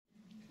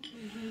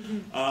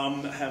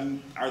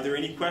Are there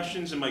any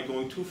questions? Am I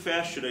going too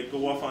fast? Should I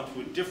go off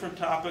onto a different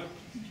topic?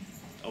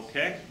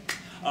 Okay.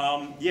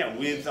 Yeah,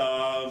 with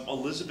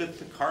Elizabeth,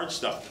 the card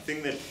stuff, the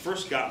thing that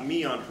first got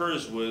me on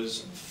hers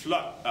was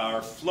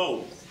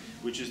float,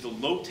 which is the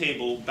low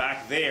table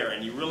back there,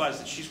 and you realize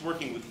that she's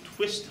working with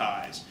twist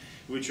ties,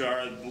 which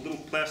are the little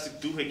plastic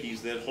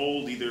doohickeys that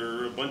hold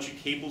either a bunch of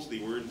cables. They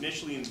were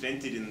initially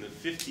invented in the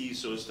 50s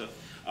so as to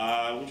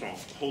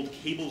hold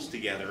cables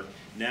together.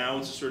 Now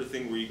it's the sort of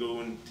thing where you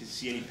go in to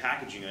see any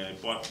packaging. I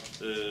bought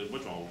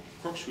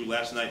corkscrew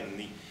last night, and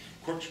the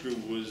corkscrew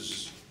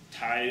was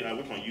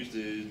used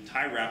the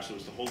tie wrap so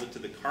as to hold it to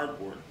the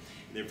cardboard.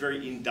 And they're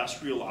very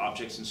industrial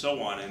objects and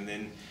so on. And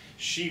then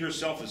she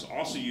herself is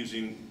also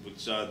using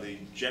what's the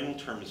general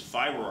term is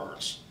fiber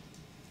arts.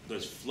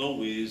 Because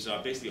flow is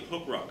basically a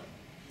hook rug.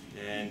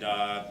 And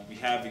we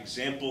have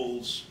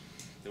examples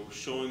that we're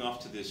showing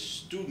off to the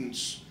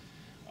students,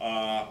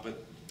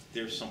 but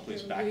they're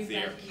someplace back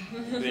there.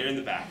 They're in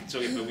the back.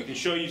 So, but we can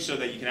show you so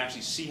that you can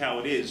actually see how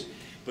it is.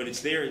 But it's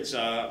there. It's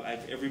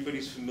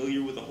everybody's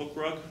familiar with a hook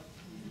rug.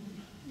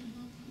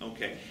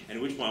 Okay,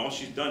 and which one? All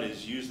she's done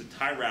is use the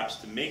tie wraps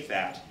to make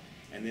that,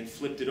 and then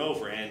flipped it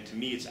over. And to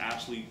me, it's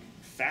absolutely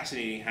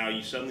fascinating how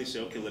you suddenly say,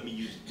 okay, let me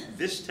use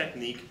this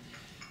technique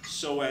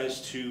so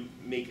as to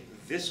make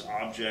this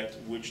object,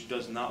 which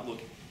does not look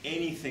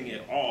anything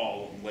at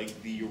all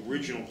like the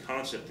original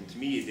concept. And to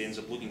me, it ends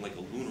up looking like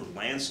a lunar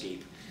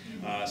landscape,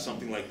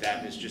 something like that.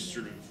 And it's just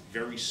sort of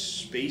very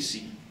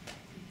spacey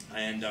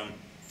and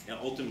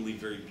ultimately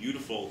very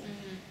beautiful.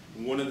 Mm-hmm.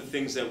 One of the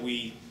things that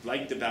we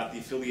liked about the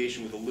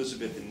affiliation with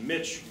Elizabeth and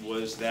Mitch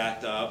was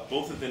that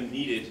both of them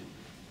needed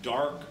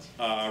dark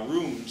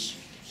rooms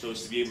so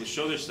as to be able to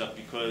show their stuff,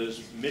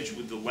 because Mitch,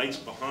 with the lights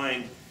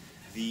behind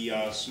the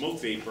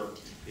smoke vapor,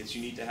 you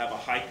need to have a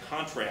high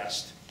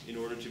contrast in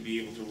order to be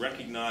able to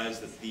recognize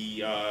that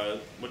the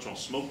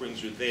smoke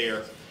rings are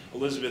there.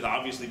 Elizabeth,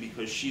 obviously,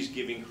 because she's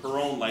giving her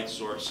own light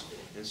source,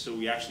 and so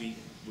we actually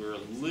were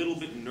a little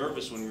bit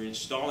nervous when we were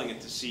installing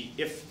it to see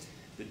if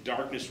the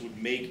darkness would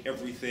make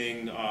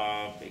everything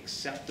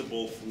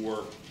acceptable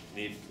for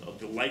if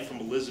the light from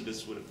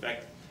Elizabeth's would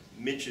affect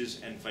Mitch's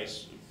and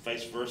vice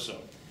versa.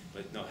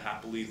 But no,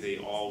 happily they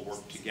all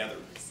work together.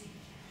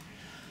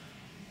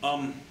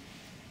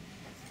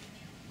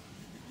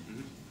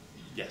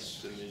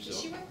 Yes. Does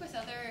she work with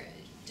other?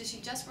 Does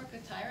she just work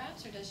with tie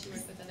wraps, or does she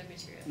work with other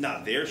materials?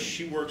 No, there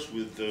she works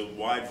with a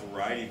wide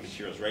variety of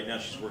materials. Right now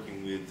she's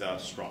working with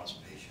straws.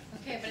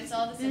 Okay, but it's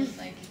all the same,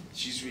 like.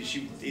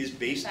 She is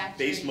based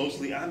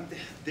mostly on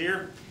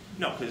there.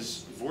 No,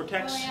 because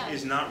Vortex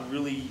is not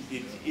really.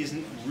 It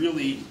isn't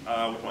really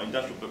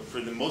industrial, but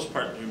for the most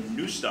part, the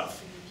new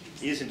stuff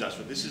is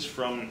industrial. This is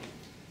from.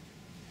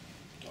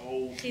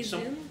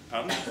 Pardon?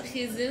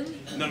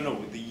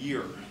 No, the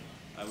year.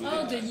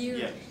 The year.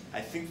 Yeah, I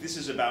think this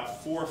is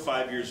about 4 or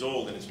 5 years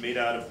old, and it's made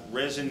out of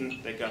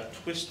resin that got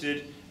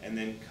twisted and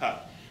then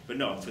cut. But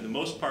no, for the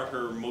most part,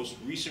 her most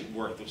recent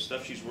work, the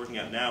stuff she's working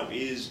on now,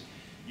 is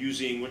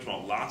using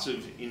lots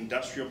of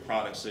industrial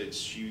products.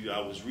 She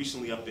was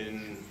recently up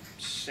in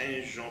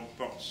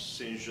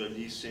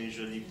Saint-Jean-Port-Saint-Joli,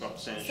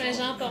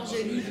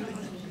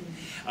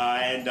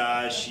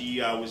 and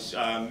she was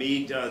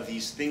made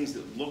these things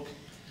that look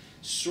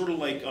sort of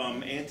like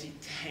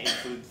anti-tank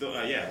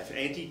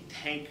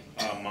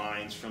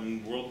mines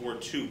from World War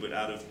II, but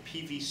out of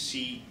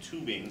PVC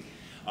tubing,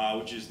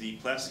 which is the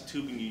plastic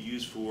tubing you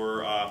use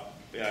for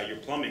your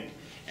plumbing,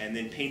 and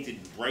then painted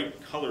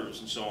bright colors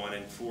and so on.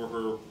 And for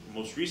her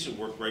most recent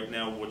work right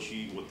now,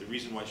 the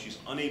reason why she's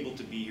unable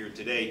to be here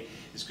today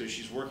is because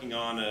she's working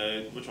on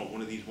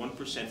one of these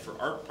 1% for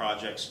art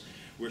projects,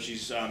 where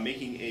she's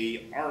making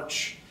a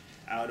arch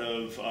out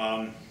of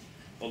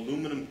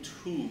aluminum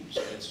tubes.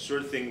 And it's the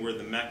sort of thing where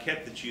the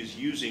maquette that she is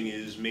using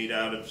is made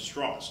out of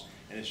straws.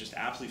 And it's just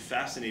absolutely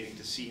fascinating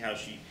to see how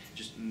she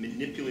just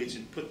manipulates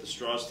and put the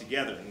straws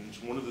together. And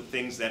it's one of the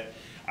things that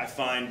I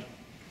find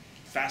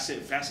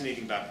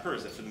fascinating about her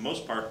is that for the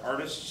most part,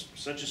 artists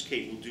such as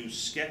Kate will do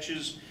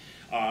sketches,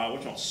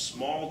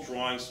 small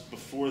drawings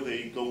before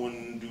they go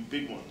and do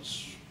big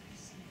ones.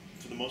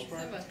 For the most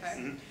part. For the most part.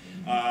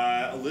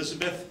 Mm-hmm.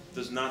 Elizabeth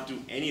does not do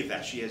any of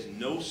that. She has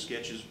no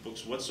sketches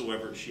books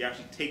whatsoever. She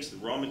actually takes the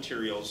raw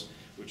materials,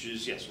 which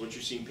is, yes, what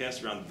you're seeing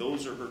passed around.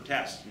 Those are her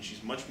tests. And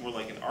she's much more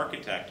like an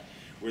architect,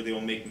 where they will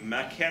make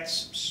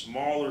maquettes,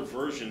 smaller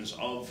versions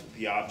of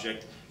the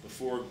object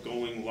before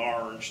going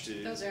large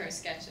to... Those are her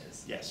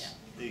sketches. Yes, yeah.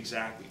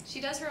 Exactly. She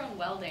does her own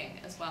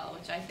welding as well,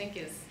 which I think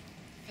is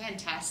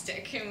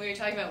fantastic. And we were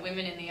talking about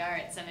women in the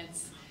arts, and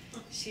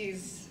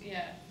she's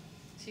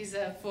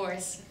a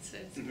force. It's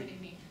pretty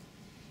neat.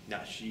 No,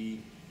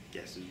 she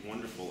is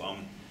wonderful.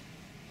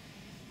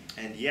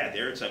 And yeah,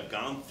 I've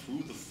gone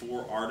through the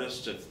 4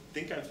 artists. I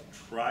think I've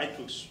tried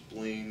to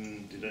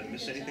explain. Did I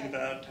miss anything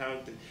about how?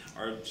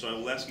 So I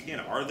will ask again.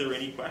 Are there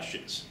any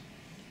questions?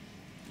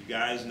 You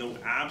guys know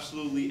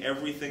absolutely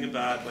everything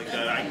about. I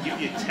can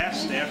give you a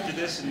test after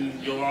this,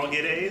 and you'll all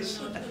get A's.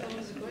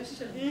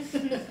 Question.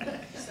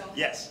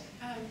 Yes.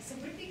 So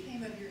what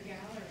became of your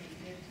gallery?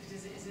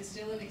 Is it it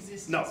still in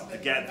existence? No,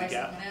 but run by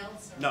someone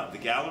else, or? No, the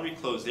gallery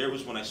closed. There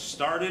was when I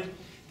started.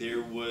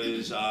 There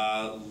was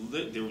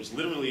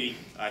literally,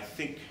 I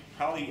think,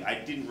 probably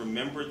I didn't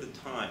remember at the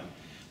time,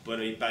 but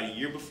about a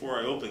year before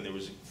I opened, there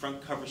was a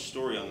front cover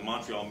story on the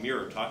Montreal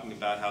Mirror talking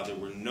about how there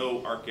were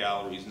no art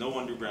galleries, no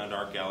underground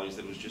art galleries.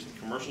 That was just the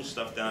commercial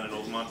stuff down in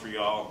Old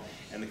Montreal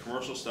and the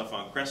commercial stuff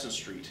on Crescent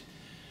Street.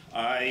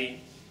 I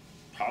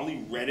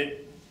probably read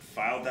it,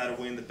 filed that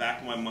away in the back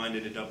of my mind,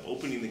 ended up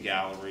opening the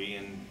gallery,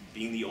 and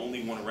being the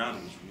only one around,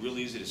 it was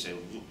really easy to say,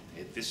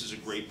 this is a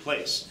great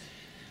place.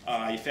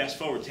 You fast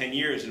forward 10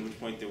 years, at which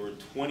point there were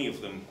 20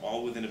 of them,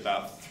 all within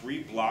about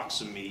 3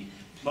 blocks of me,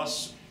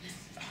 plus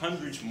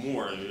hundreds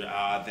more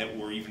that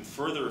were even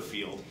further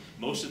afield,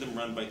 most of them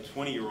run by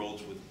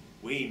 20-year-olds with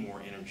way more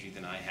energy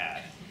than I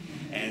had.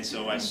 And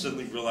so I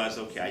suddenly realized,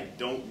 okay, I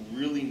don't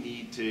really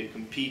need to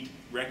compete,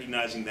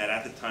 recognizing that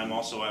at the time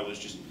also I was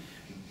just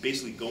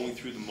basically going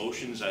through the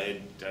motions. I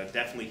had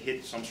definitely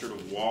hit some sort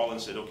of wall and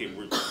said, okay,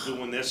 we're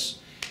doing this.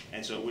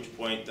 And so at which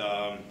point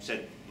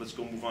said, let's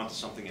go move on to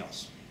something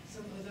else. So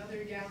those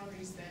other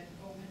galleries that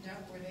opened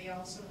up, were they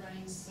also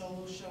running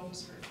solo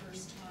shows for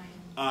first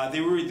time?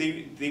 They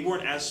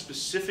weren't as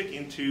specific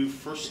into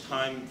first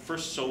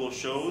solo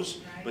shows,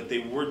 right, but they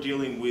were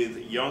dealing with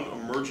young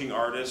emerging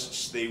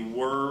artists. They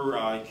were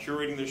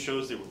curating their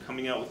shows. They were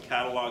coming out with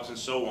catalogs and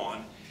so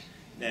on.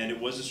 And it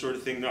was the sort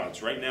of thing, no,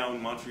 it's right now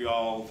in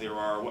Montreal, there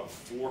are, what,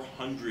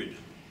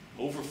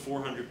 over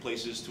 400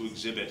 places to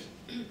exhibit.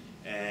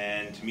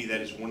 And to me,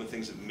 that is one of the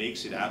things that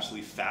makes it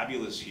absolutely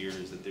fabulous here,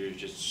 is that there's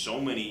just so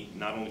many,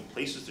 not only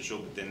places to show,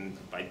 but then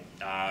by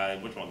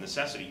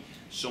necessity,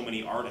 so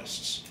many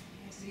artists.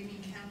 So you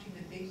mean counting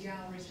the big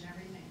galleries and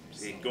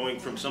everything? Going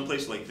from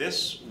someplace like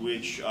this,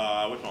 which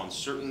in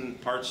certain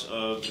parts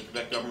of the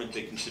Quebec government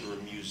they consider a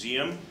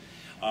museum,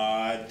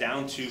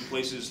 down to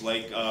places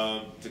like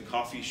the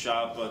coffee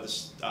shop,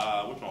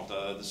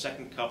 the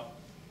Second Cup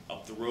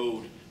up the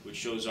road, which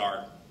shows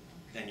art.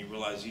 And you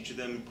realize each of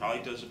them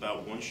probably does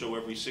about 1 show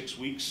every 6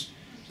 weeks.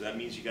 So that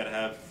means you got to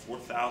have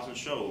 4,000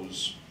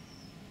 shows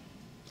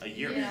a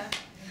year. Yeah.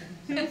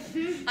 I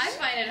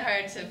find it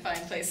hard to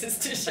find places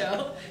to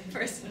show,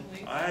 personally.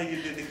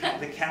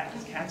 The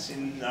cats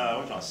in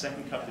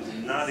Second Cup is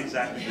not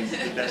exactly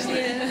the best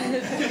thing.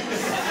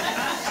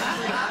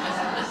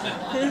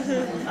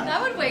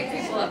 That would wake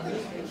people up.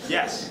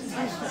 Yes.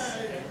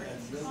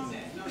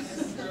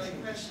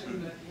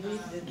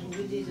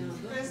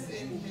 Chris,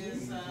 in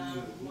his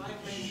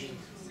wide-ranging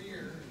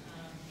career,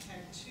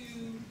 had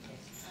 2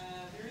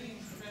 very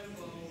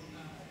incredible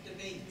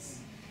debates.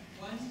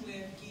 One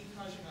with Guy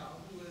Coger,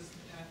 who was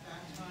at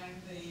that time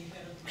the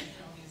head of the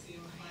Montreal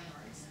Museum of Fine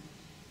Arts,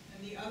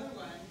 and the other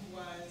one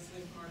was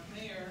with Mark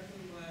Mayer, who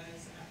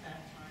was at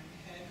that time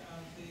head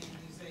of the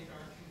Musée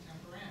d'Art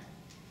Contemporain.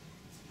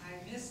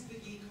 I missed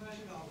the Guy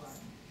Coger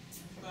one,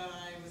 but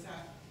I was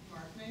at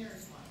Mark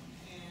Mayer's one.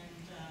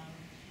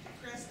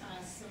 Chris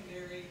asked some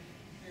very,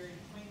 very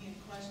poignant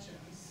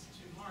questions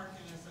to Mark,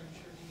 and as I'm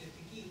sure he did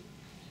to Guy.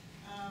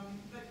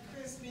 But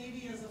Chris,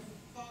 maybe as a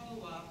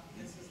follow-up,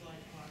 this is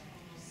like what,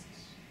 almost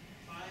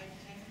 5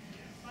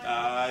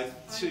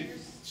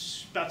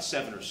 years? About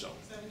 7 or so.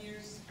 7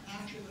 years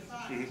after the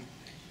fact. Mm-hmm.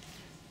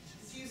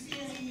 Do you see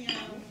any,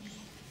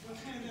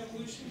 what kind of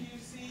evolution do you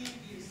see?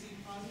 Do you see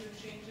positive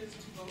changes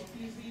to both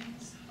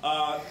museums?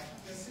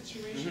 The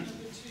situation of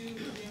the two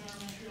within our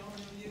Montreal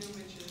Review,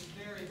 which is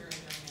very, very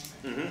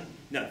dynamic. Mm-hmm.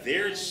 Now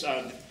there's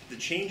the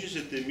changes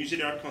at the Musée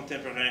d'Art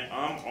Contemporain.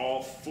 I'm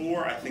all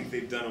for. I think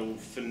they've done a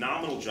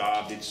phenomenal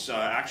job. It's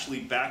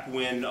actually back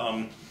when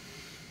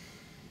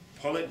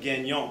Paulette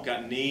Gagnon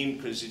got named,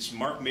 because it's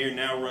Mark Mayer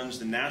now runs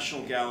the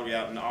National Gallery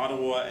out in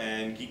Ottawa,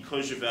 and Guy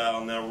Coger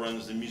now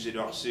runs the Musée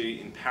d'Orsay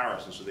in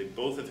Paris, and so they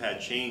both have had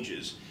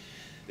changes.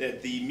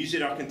 At the Musée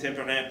d'Art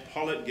Contemporain,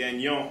 Paulette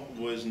Gagnon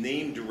was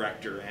named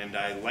director, and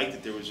I liked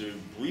that there was a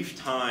brief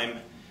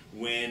time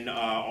when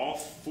all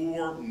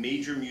 4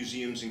 major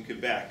museums in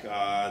Quebec,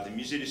 the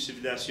Musée de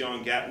Civilisation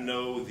in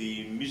Gatineau,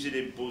 the Musée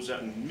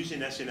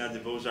National des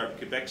Beaux-Arts in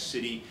Quebec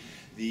City,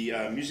 the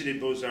Musée des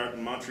Beaux-Arts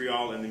in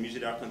Montreal, and the Musée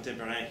d'Art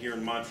Contemporain here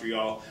in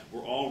Montreal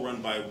were all run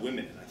by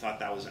women. I thought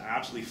that was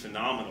absolutely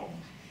phenomenal.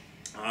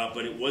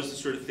 But it was the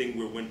sort of thing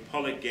where when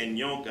Paulette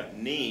Gagnon got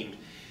named,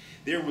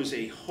 there was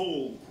a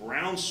whole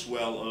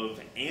groundswell of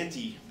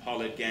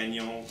anti-Paulette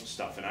Gagnon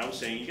stuff. And I was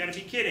saying, you gotta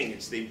be kidding.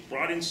 They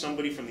brought in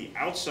somebody from the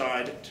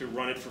outside to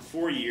run it for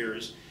 4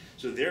 years.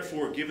 So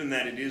therefore, given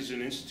that it is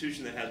an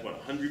institution that has, what,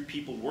 100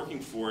 people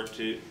working for it,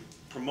 to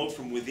promote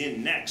from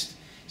within next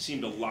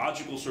seemed a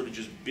logical sort of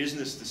just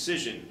business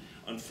decision.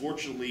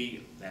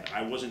 Unfortunately, that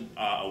I wasn't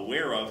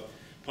aware of,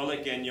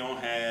 Paulette Gagnon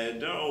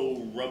had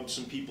rubbed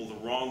some people the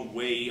wrong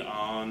way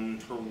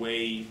on her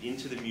way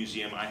into the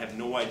museum. I have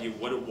no idea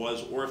what it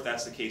was or if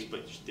that's the case,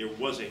 but there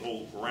was a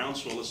whole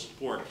groundswell of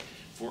support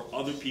for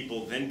other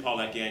people than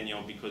Paulette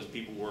Gagnon, because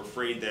people were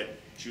afraid that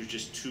she was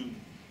just too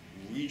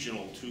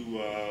regional,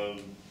 too,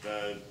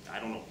 I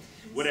don't know,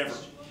 whatever.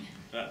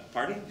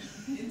 Pardon?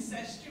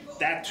 Incestual?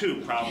 That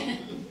too, probably.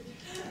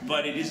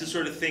 But it is the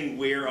sort of thing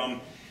where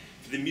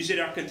the Musée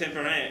d'Art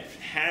Contemporain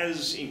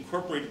has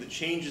incorporated the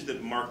changes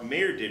that Mark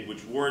Mayer did,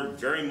 which were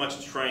very much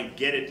to try and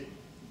get it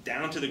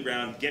down to the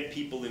ground, get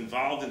people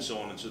involved and so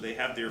on. And so they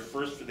have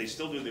they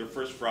still do their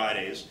first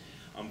Fridays.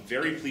 I'm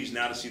very pleased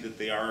now to see that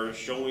they are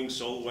showing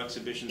solo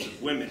exhibitions of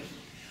women.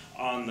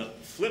 On the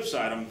flip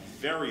side, I'm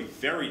very,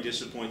 very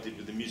disappointed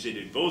with the Musée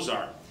des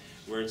Beaux-Arts,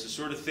 where it's the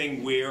sort of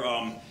thing where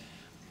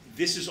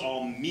this is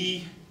all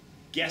me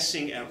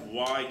guessing at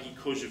why Guy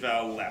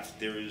Cogeval left.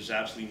 There is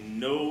absolutely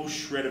no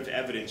shred of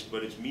evidence,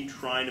 but it's me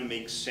trying to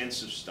make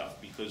sense of stuff.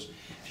 Because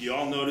if you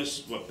all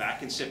noticed,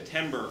 back in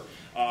September,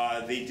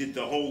 they did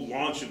the whole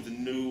launch of the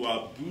new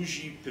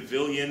Bougie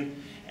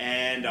Pavilion,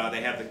 and they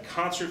have the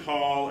concert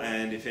hall,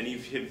 and if any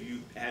of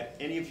you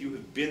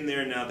have been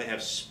there now, they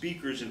have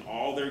speakers in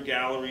all their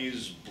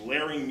galleries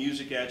blaring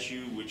music at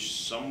you, which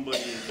somebody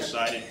has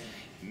decided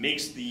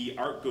makes the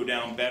art go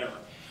down better.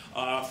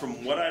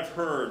 From what I've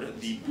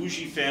heard, the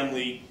Bougie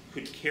family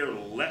could care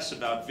less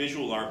about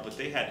visual art, but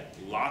they had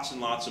lots and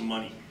lots of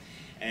money.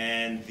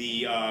 And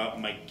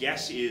my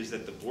guess is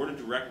that the board of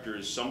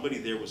directors, somebody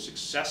there was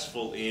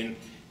successful in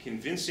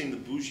convincing the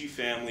Bougie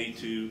family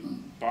to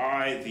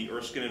buy the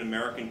Erskine and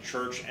American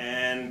Church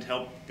and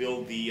help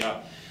build the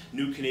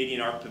new Canadian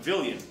Art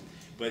Pavilion.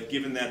 But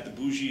given that the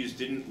Bougies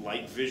didn't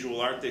like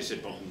visual art, they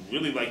said, but we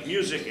really like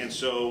music, and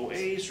so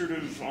a sort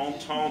of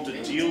entente,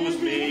 a deal was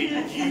made.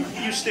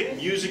 You stick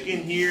music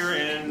in here,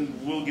 and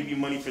we'll give you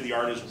money for the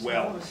art as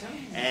well.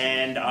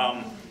 And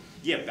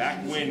yeah,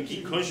 back when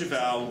Guy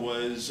Cogeval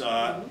was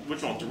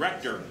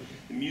director,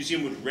 the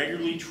museum would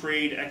regularly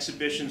trade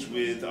exhibitions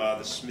with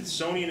the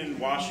Smithsonian in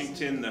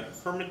Washington, the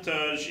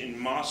Hermitage in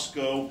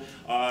Moscow.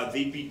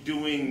 They'd be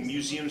doing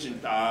museums in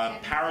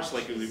Paris,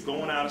 like they're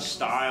going out of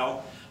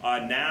style.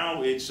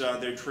 Now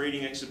they're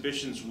trading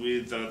exhibitions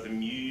with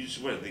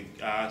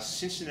the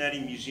Cincinnati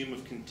Museum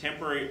of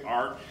Contemporary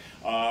Art.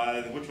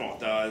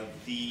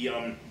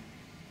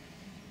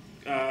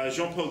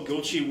 Jean-Paul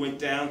Gaultier went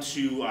down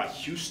to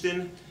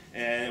Houston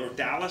or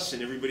Dallas,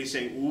 and everybody's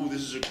saying, "Ooh,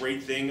 this is a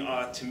great thing."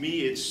 To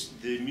me,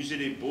 the Musée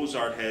des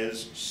Beaux-Arts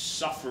has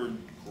suffered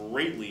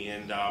greatly,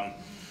 and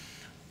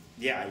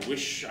yeah, I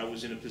wish I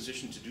was in a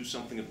position to do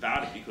something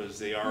about it, because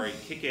they are a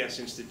kick-ass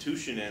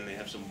institution and they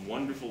have some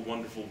wonderful,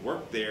 wonderful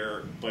work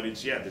there. But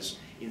it's, yeah, this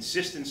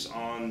insistence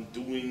on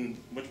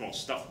doing much more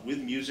stuff with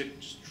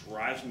music just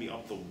drives me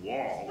up the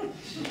wall.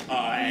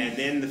 And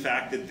then the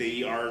fact that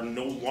they are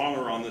no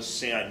longer on the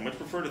same, I'd much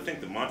prefer to think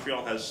that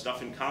Montreal has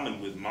stuff in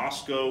common with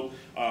Moscow,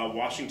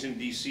 Washington,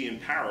 D.C.,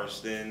 and Paris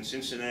than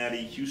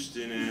Cincinnati,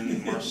 Houston,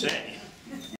 and Marseille.